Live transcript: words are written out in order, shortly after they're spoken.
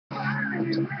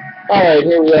Alright,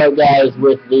 here we are, guys,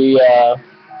 with the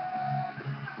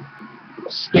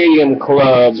Stadium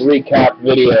Club recap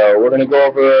video. We're going to go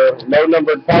over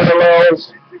low-numbered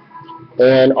parallels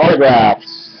and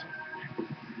autographs.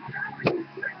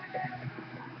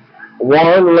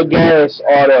 Juan Lagares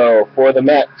auto for the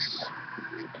Mets.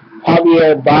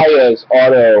 Javier Baez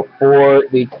auto for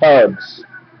the Cubs.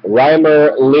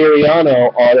 Reimer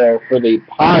Liriano auto for the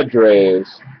Padres.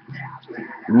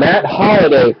 Matt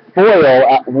Holliday foil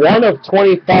at 1 of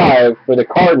 25 for the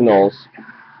Cardinals.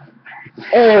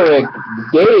 Eric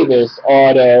Davis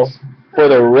auto for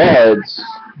the Reds.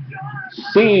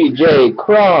 C.J.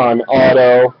 Cron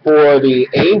auto for the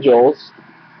Angels.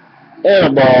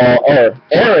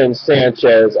 Aaron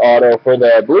Sanchez auto for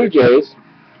the Blue Jays.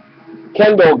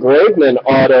 Kendall Graveman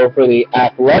auto for the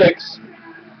Athletics.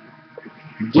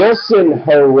 Dilson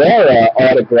Herrera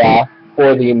autograph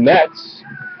for the Mets.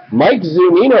 Mike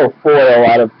Zunino foil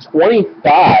out of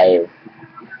 25.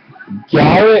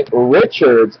 Garrett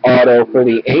Richards auto for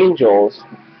the Angels.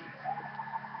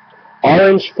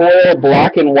 Orange foil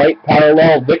black and white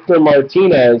parallel Victor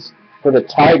Martinez for the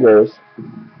Tigers.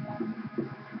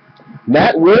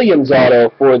 Matt Williams auto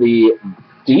for the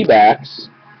D-backs.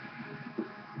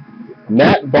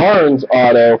 Matt Barnes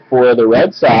auto for the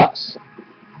Red Sox.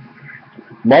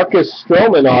 Marcus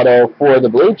Stroman auto for the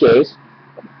Blue Jays.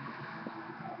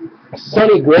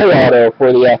 Sonny Gray auto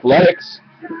for the Athletics.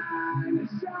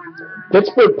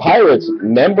 Pittsburgh Pirates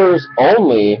members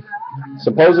only,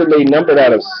 supposedly numbered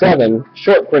out of 7,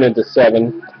 short printed to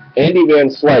 7, Andy Van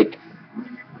Slyke.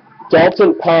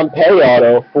 Dalton Pompey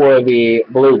auto for the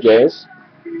Blue Jays.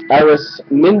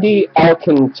 Arismendi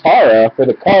Alcantara for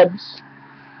the Cubs.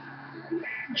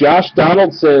 Josh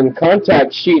Donaldson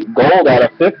contact sheet gold out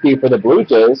of 50 for the Blue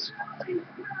Jays.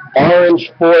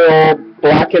 Orange foil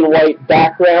black and white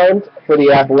background for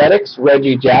the Athletics,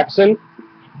 Reggie Jackson.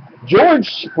 George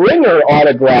Springer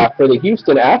autograph for the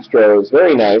Houston Astros,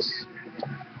 very nice.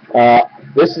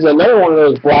 This is another one of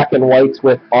those black and whites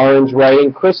with orange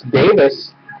writing. Chris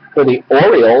Davis for the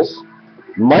Orioles.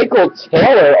 Michael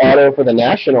Taylor auto for the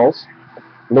Nationals.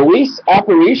 Luis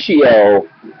Aparicio,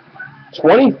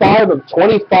 25 of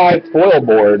 25 foil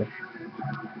board.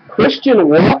 Christian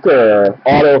Walker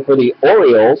auto for the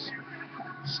Orioles.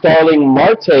 Starling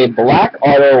Marte black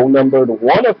auto numbered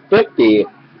 1 of 50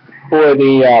 for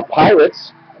the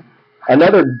Pirates.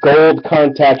 Another gold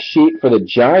contact sheet for the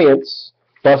Giants,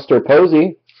 Buster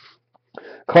Posey.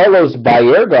 Carlos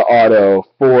Baerga auto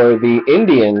for the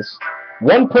Indians.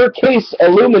 1 per case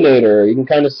illuminator. You can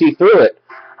kind of see through it.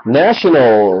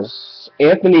 Nationals,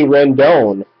 Anthony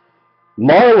Rendon.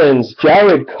 Marlins,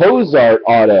 Jared Cozart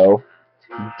auto.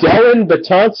 Dylan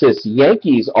Betances,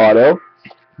 Yankees auto.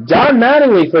 Don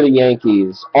Mattingly for the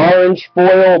Yankees. Orange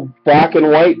foil, black and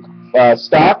white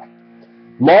stock.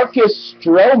 Marcus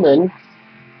Stroman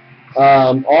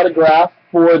autograph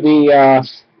for the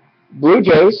Blue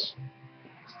Jays.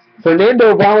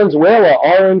 Fernando Valenzuela,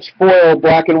 orange foil,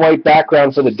 black and white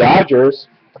background for the Dodgers.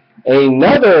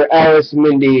 Another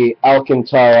Arismendi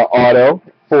Alcantara auto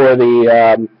for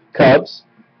the Cubs.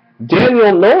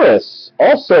 Daniel Norris,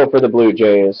 also for the Blue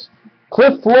Jays.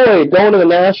 Cliff Floyd going to the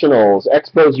Nationals,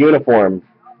 Expos uniform.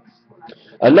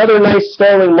 Another nice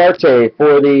Starling Marte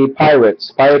for the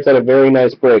Pirates. Pirates had a very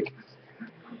nice break.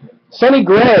 Sonny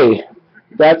Gray,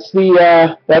 that's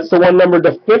the one numbered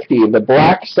to 50, the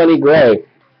black Sonny Gray.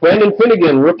 Brandon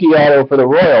Finnegan, rookie auto for the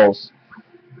Royals.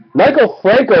 Michael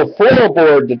Franco, foil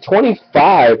board to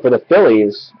 25 for the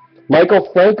Phillies. Michael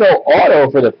Franco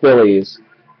auto for the Phillies.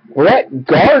 Brett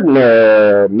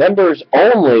Gardner, members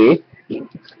only.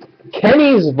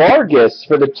 Kenny's Vargas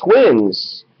for the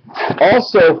Twins,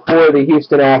 also for the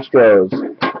Houston Astros.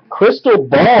 Crystal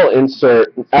ball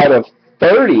insert out of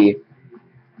 30.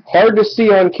 Hard to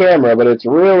see on camera, but it's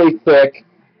really thick.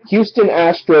 Houston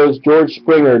Astros, George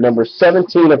Springer, number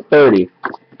 17 of 30.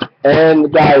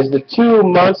 And, guys, the 2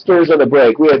 monsters of the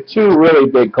break. We had 2 really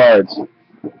big cards.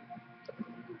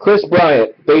 Chris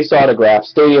Bryant, base autograph,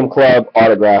 Stadium Club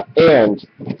autograph, and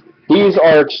these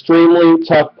are extremely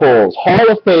tough pulls.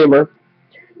 Hall of Famer,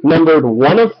 numbered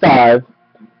 1 of 5,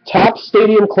 top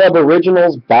Stadium Club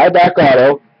Originals, buyback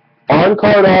auto,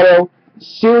 on-card auto,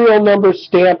 serial number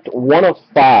stamped 1 of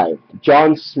 5,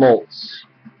 John Smoltz.